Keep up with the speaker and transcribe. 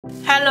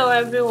Hello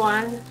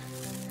everyone.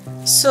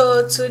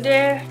 So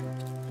today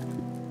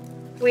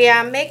we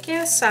are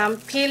making some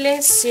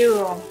peeling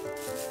serum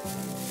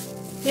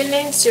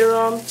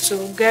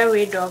to get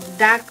rid of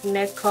dark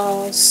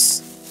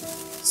knuckles,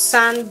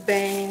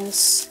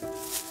 sunburns,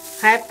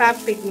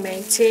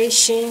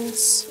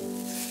 hyperpigmentations.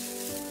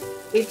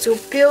 It will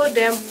peel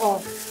them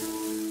off.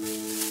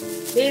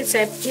 This is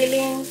a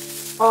peeling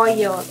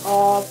oil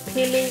or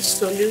peeling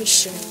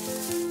solution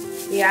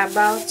we are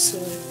about to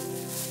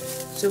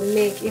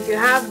make. If you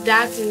have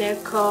dark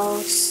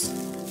knuckles,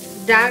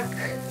 dark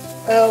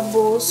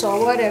elbows or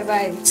whatever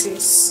it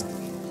is,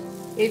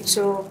 it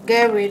will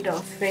get rid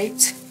of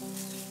it.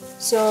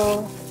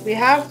 So we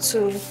have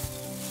to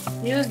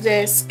use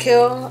the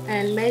scale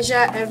and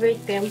measure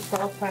everything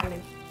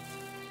properly.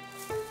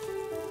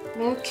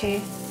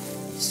 Okay,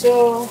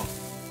 so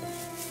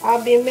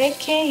I'll be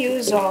making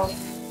use of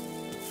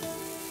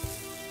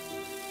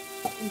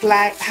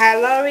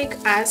hyaluronic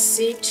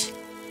acid.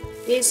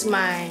 This is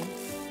my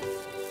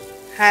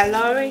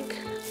hyaluronic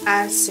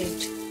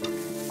acid.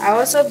 I'll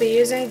also be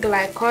using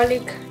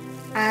glycolic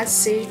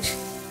acid,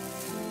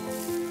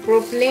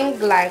 propylene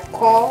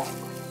glycol,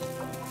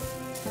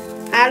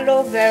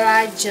 aloe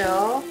vera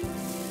gel.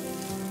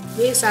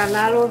 This is an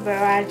aloe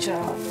vera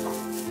gel.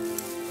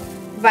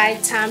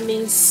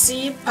 Vitamin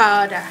C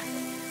powder.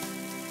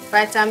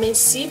 Vitamin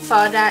C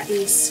powder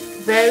is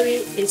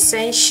very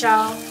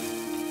essential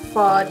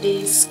for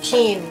the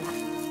skin.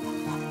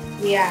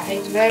 Yeah,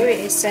 it's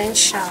very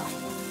essential.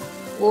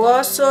 We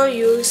also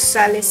use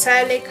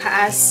salicylic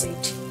acid.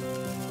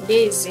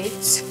 This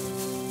is it.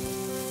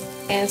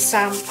 And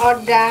some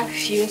other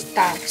few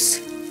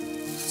stuffs.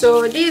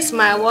 So this is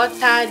my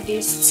water,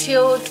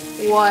 distilled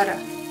water.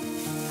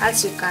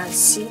 As you can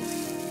see,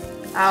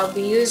 I'll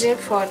be using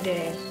for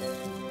the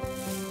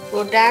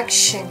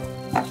production.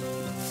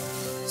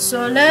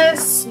 So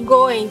let's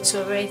go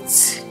into it.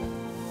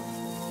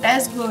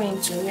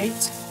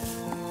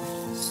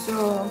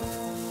 So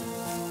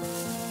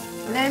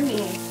let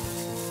me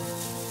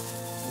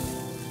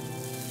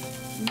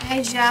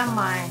measure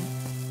mine.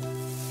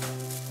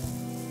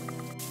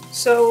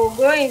 So we'll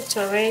go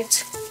into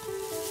it.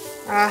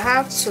 I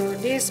have to,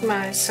 this is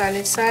my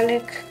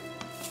salicylic.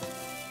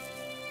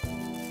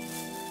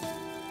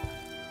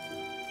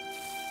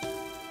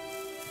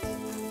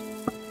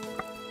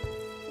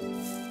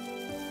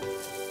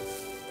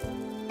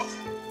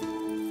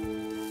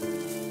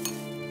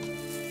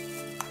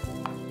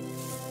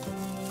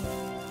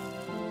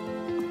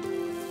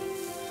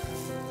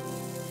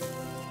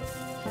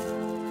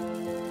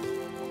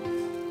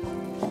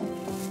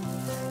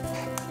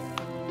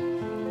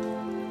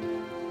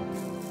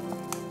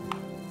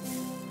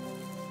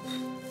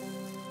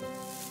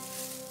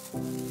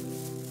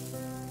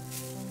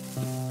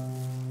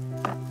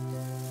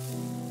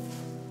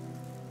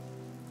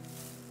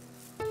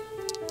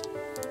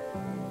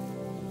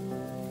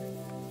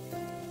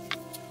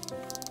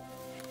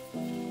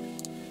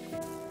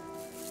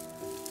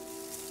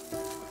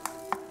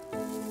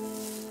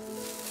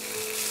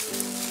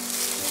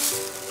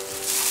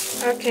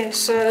 Okay,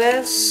 so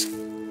let's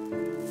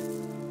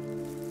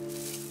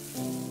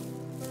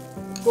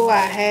go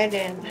ahead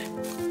and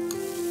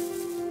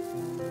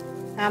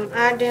I'm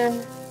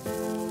adding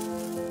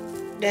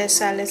the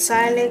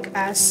salicylic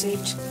acid.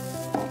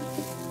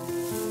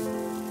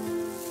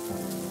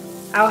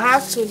 I'll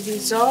have to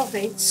dissolve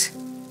it.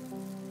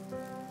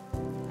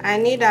 I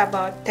need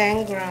about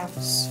 10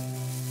 grams.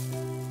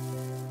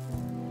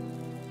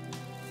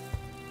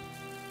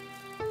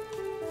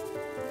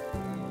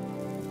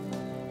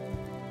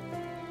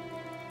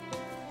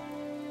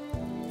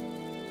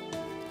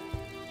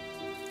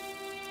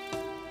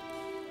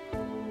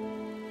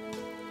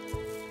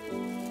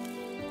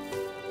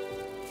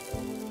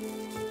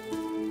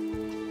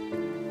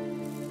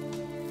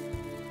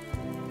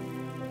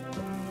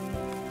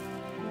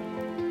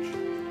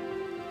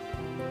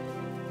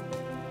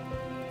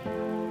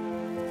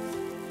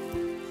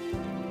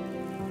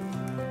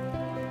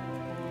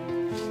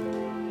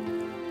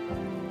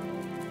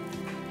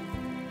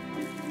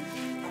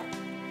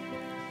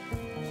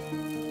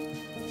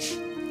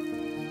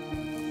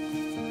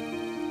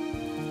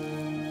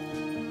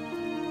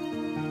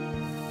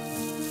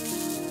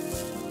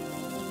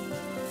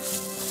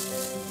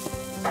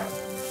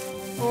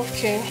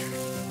 Okay,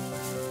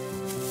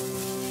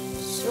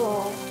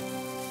 so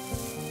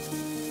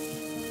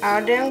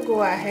I'll then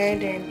go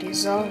ahead and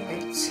dissolve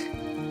it.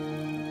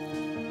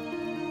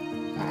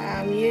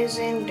 I'm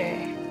using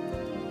the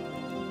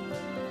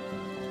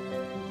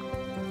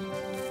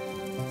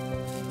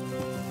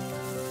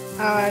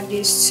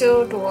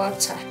distilled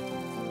water.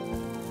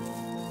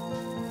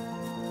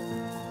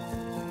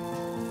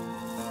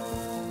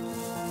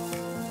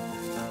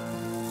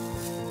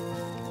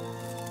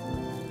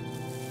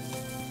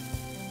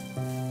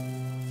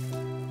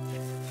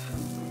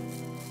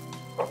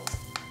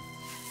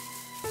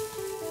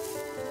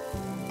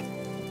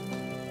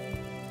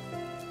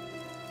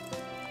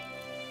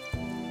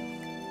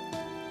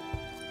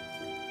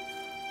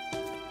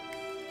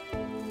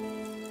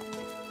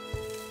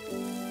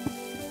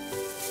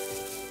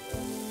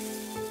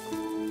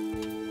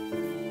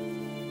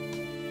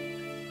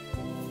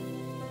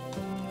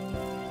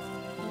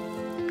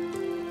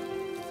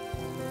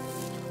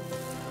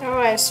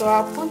 Alright, so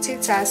I'll put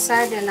it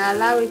aside and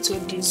allow it to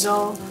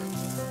dissolve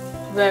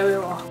very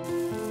well.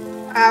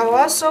 I'll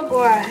also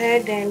go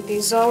ahead and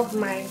dissolve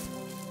my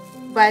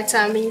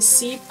vitamin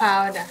C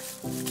powder.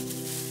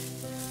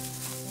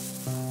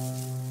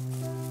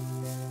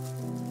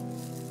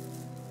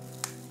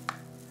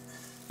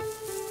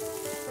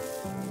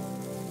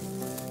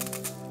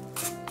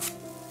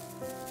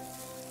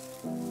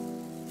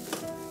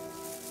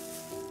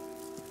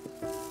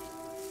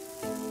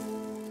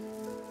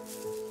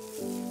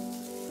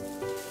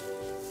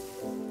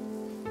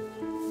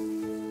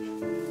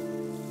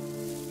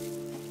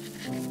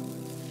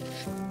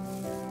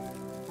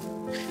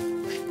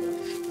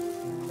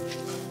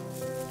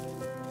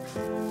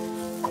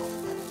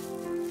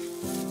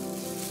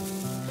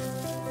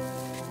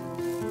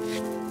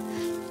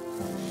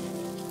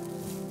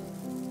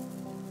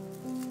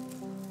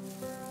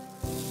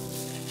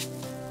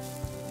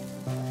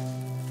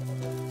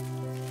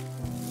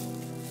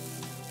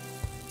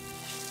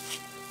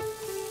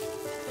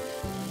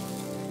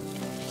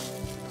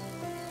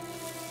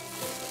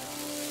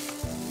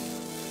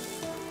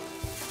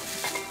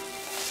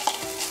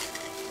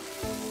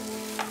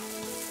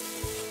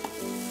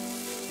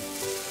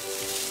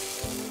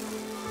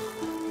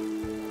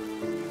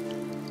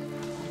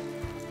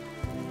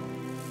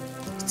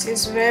 It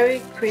is very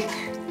quick.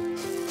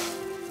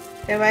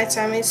 The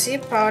vitamin C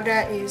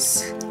powder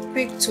is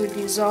quick to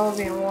dissolve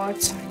in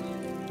water.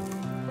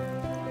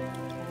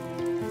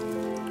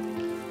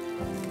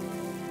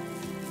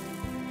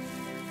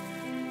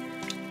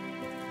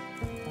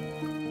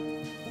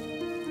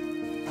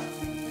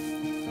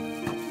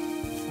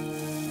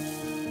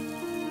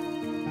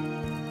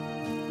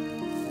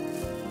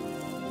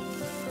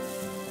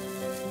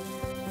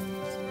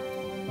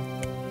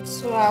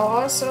 So I'll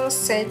also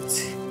set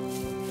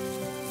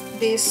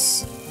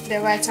the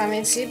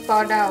vitamin C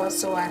powder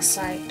also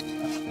aside.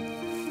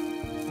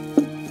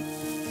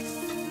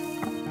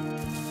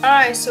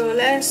 Alright, so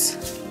let's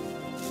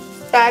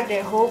start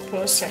the whole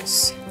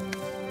process.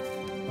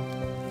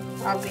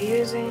 I'll be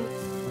using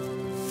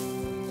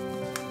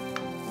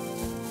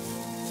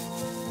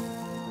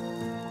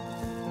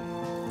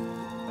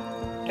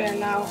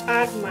then I'll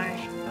add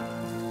my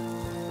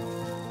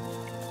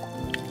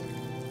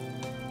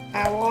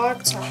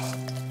water.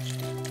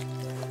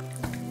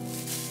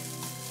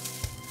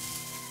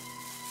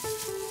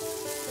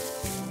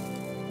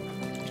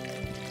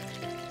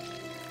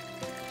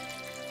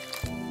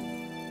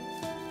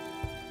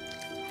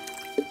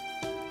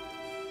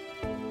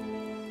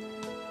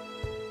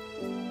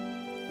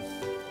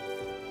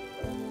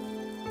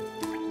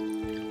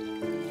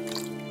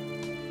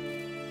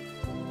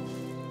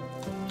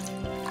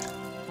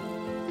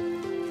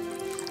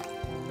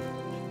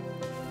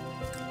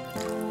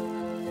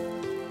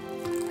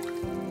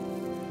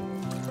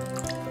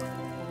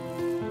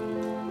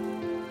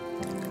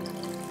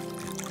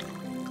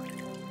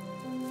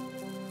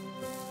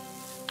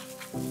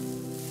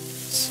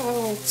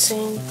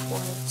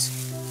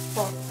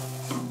 .4.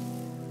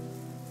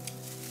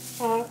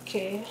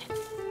 Okay.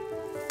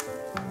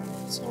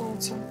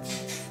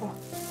 17.4.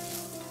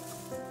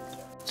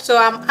 So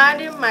I'm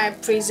adding my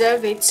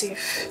preservative.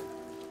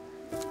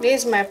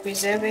 This is my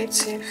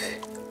preservative.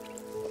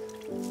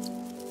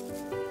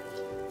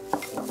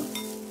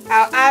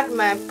 I'll add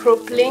my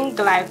propylene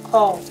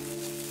glycol.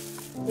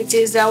 It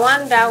is the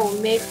one that will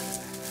make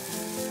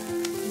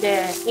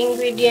the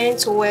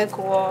ingredients work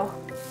well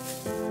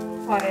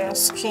on your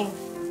skin.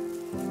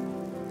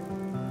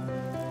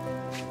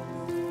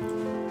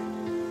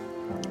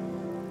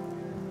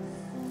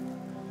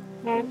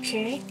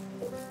 Okay,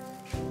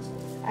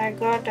 I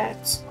got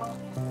that.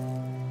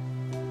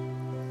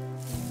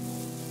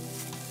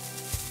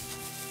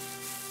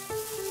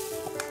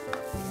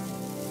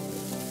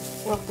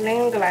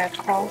 Propylene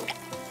glycol.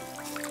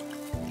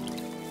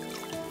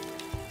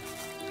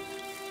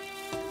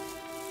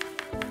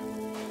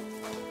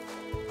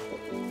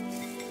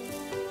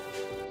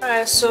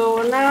 Alright,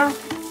 so now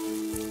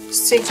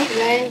stick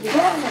blend the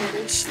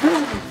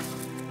foundation.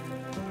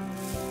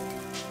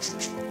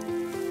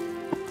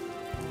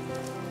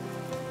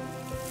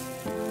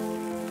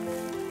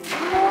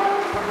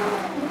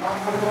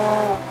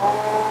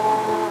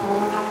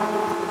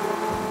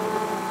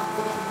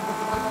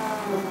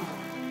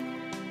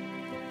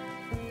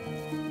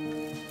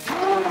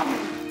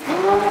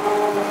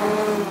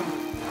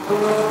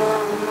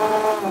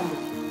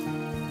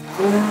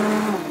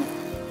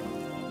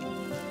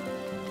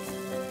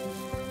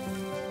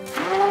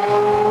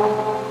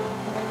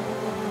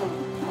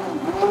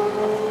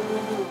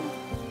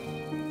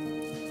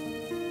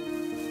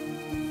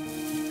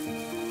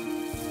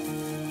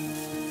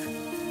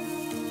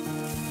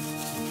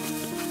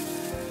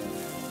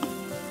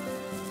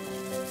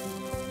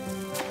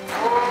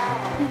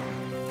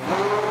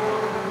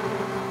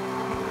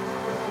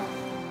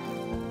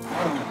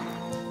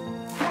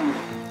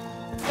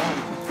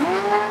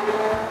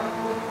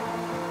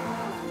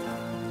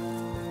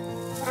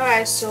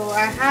 Alright, so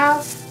I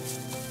have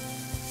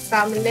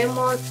some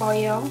lemon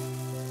oil.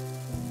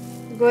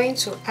 I'm going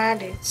to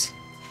add it.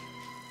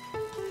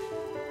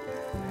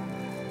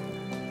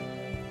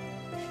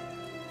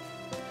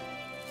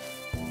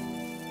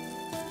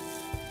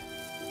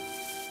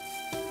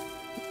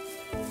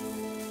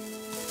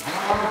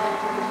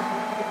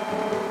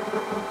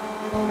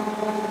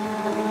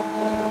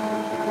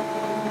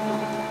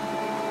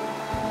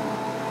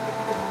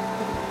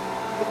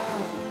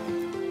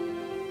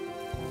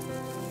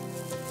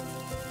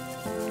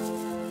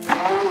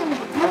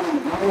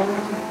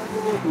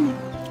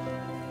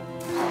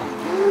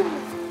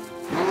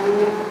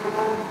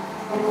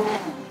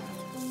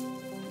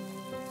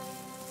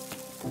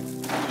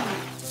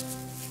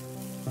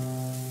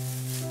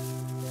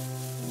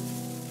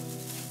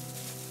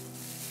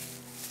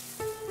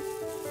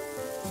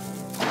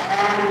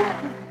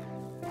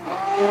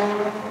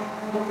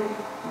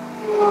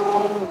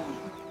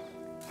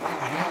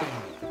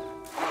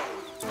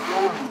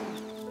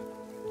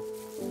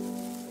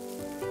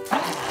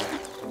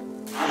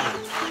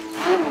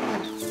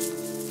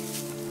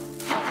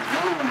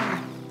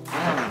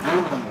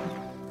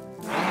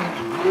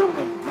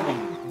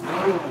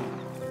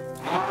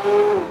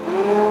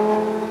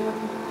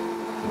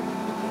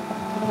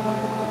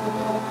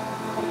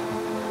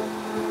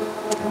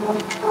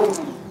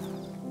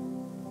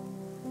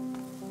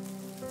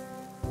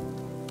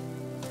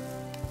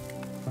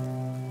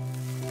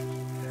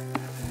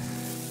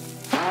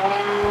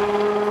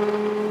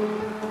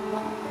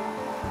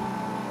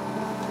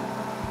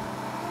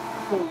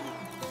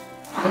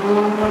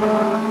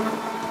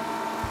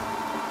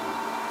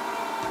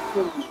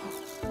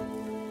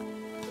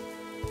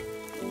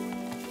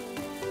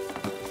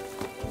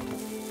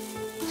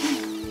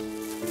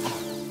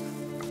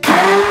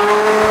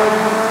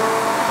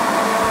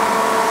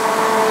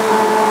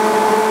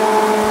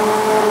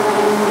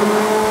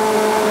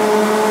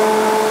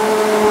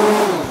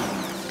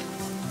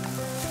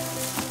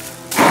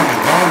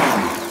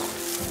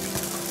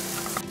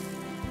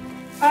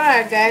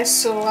 Alright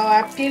guys, so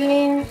our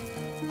peeling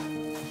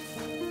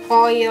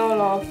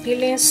oil or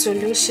peeling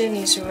solution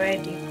is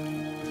ready.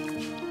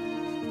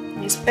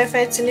 It's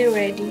perfectly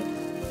ready.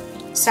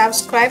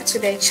 Subscribe to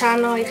the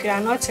channel if you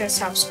are not a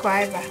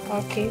subscriber,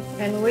 okay,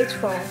 and wait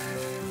for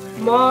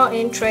more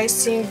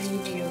interesting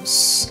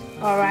videos.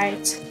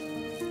 Alright,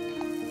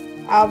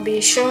 I'll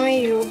be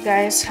showing you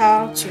guys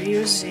how to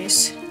use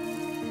this.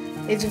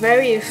 It's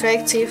very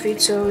effective.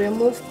 It will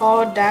remove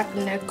all dark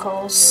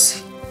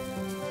knuckles,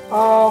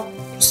 all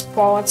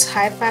spots,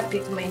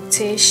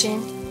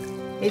 hyperpigmentation.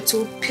 It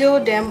will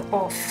peel them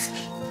off,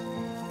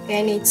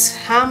 and it's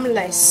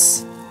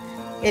harmless.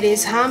 It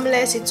is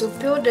harmless. It will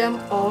peel them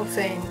off,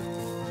 and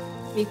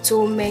it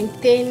will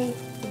maintain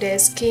the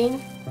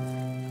skin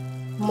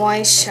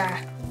moisture.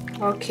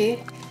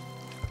 Okay,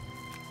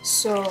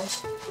 so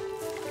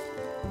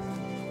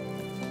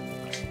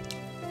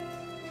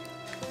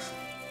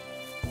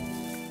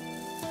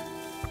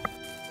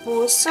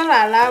we'll still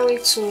allow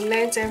it to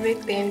let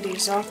everything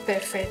dissolve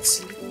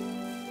perfectly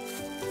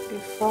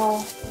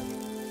before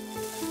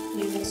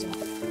using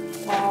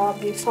or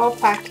before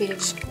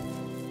packaging.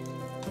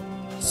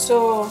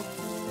 So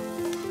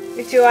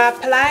if you are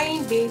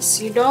applying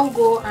this, you don't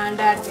go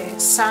under the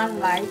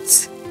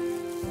sunlight.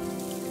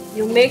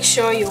 You make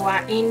sure you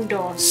are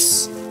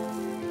indoors.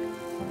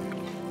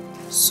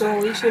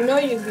 So if you know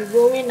you'll be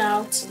going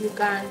out,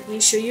 you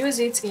should use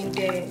it in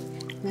the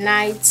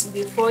night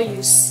before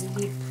you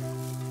sleep.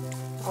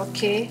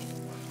 Okay,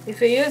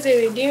 if you use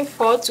it within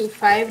 4 to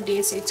 5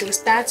 days, it will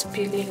start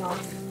peeling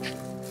off.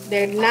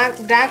 The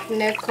dark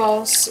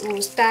knuckles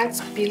will start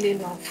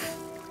peeling off.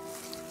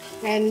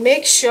 And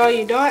make sure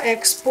you don't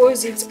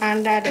expose it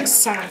under the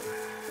sun.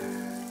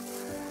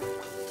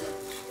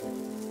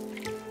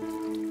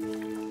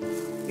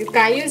 You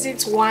can use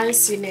it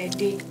once in a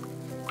day.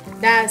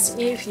 That's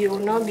if you will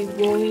not be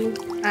going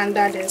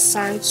under the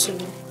sun to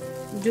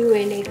do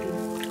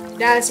anything.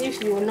 That's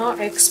if you will not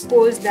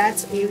expose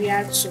that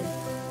area to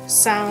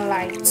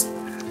sunlight.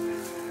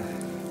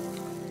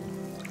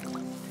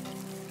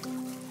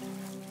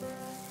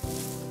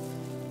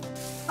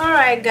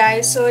 Alright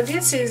guys, so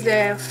this is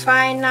the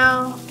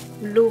final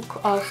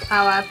look of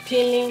our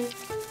peeling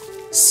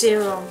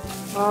serum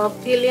or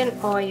peeling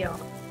oil.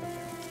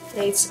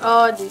 It's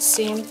all the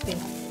same thing.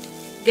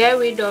 Get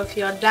rid of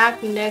your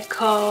dark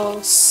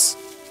knuckles,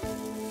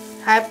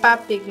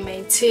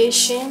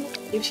 hyperpigmentation.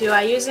 If you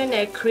are using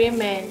a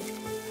cream and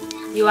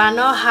you are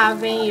not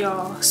having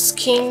your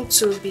skin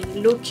to be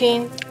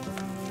looking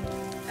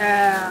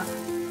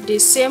the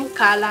same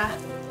color,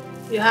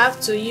 you have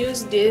to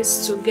use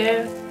this to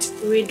get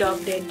rid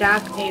of the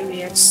dark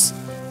areas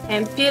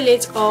and peel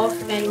it off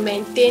and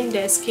maintain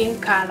the skin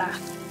color.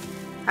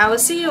 I will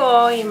see you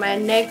all in my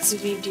next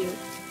video.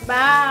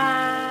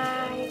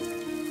 Bye.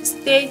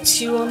 Stay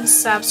tuned,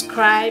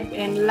 subscribe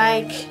and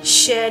like,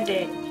 share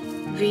the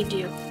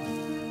video.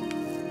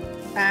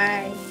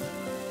 Bye.